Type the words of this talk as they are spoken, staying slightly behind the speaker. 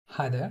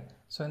Hi there.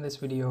 So in this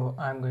video,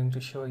 I'm going to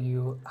show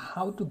you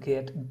how to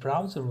get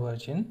browser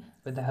version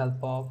with the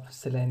help of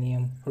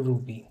Selenium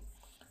Ruby.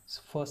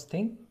 So first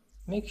thing,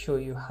 make sure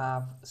you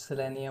have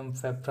Selenium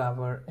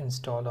WebDriver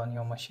installed on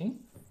your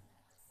machine.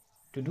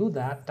 To do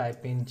that,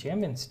 type in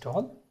gem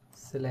install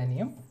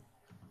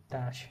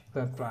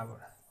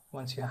Selenium-WebDriver.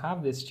 Once you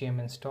have this gem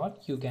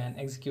installed, you can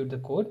execute the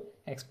code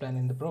explained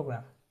in the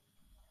program.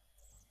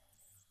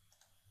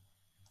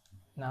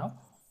 Now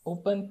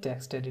open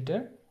text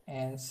editor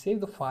and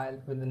save the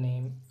file with the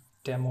name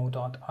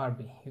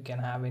demo.rb. You can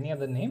have any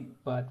other name,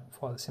 but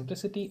for the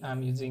simplicity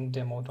I'm using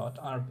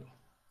demo.rb.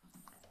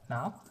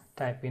 Now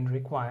type in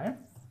require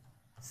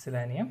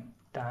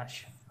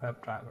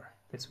Selenium-WebDriver.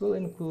 This will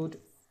include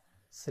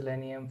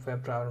Selenium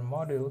WebDriver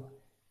module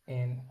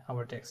in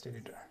our text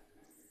editor.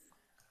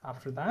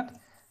 After that,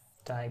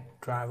 type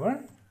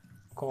driver,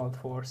 call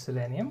for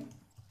Selenium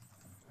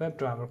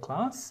WebDriver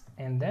class,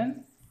 and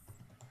then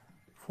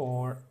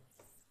for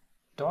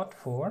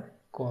 .4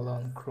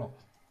 colon Chrome.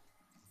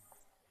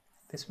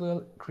 This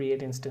will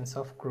create instance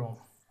of Chrome,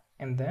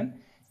 and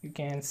then you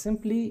can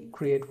simply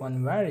create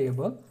one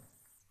variable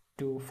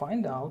to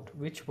find out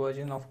which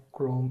version of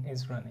Chrome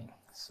is running.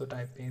 So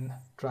type in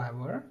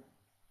driver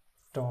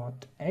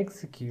dot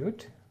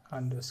execute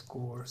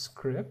underscore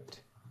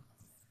script,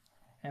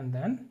 and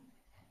then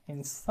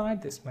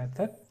inside this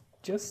method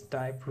just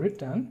type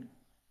return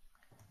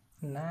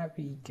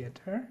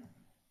navigator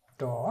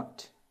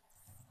dot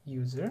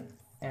user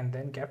and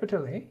then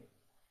capital A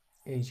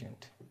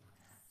agent.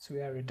 So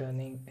we are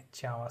returning a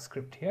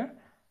JavaScript here,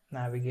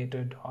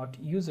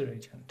 navigator.user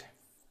agent,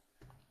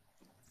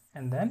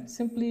 and then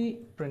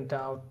simply print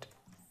out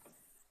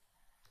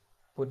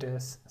put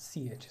as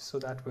ch, so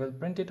that will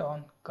print it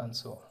on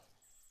console.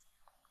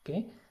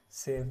 Okay,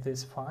 save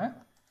this file,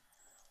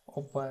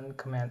 open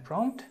command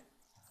prompt,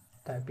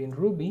 type in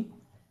ruby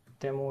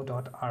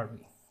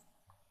demo.rb,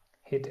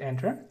 hit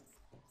enter.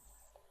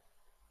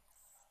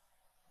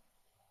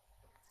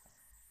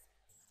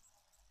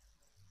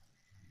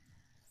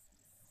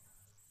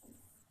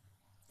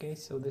 Okay,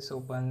 so this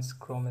opens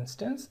Chrome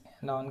instance,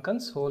 and on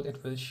console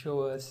it will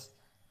show us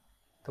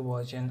the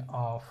version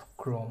of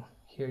Chrome.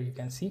 Here you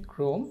can see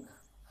Chrome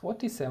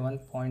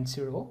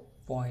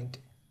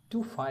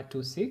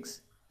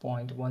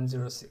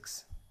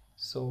 47.0.2526.106.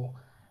 So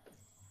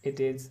it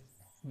is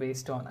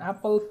based on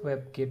Apple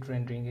WebKit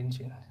rendering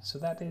engine. So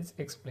that is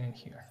explained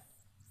here.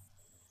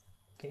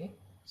 Okay,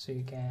 so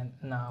you can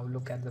now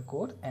look at the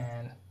code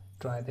and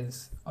try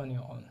this on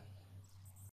your own.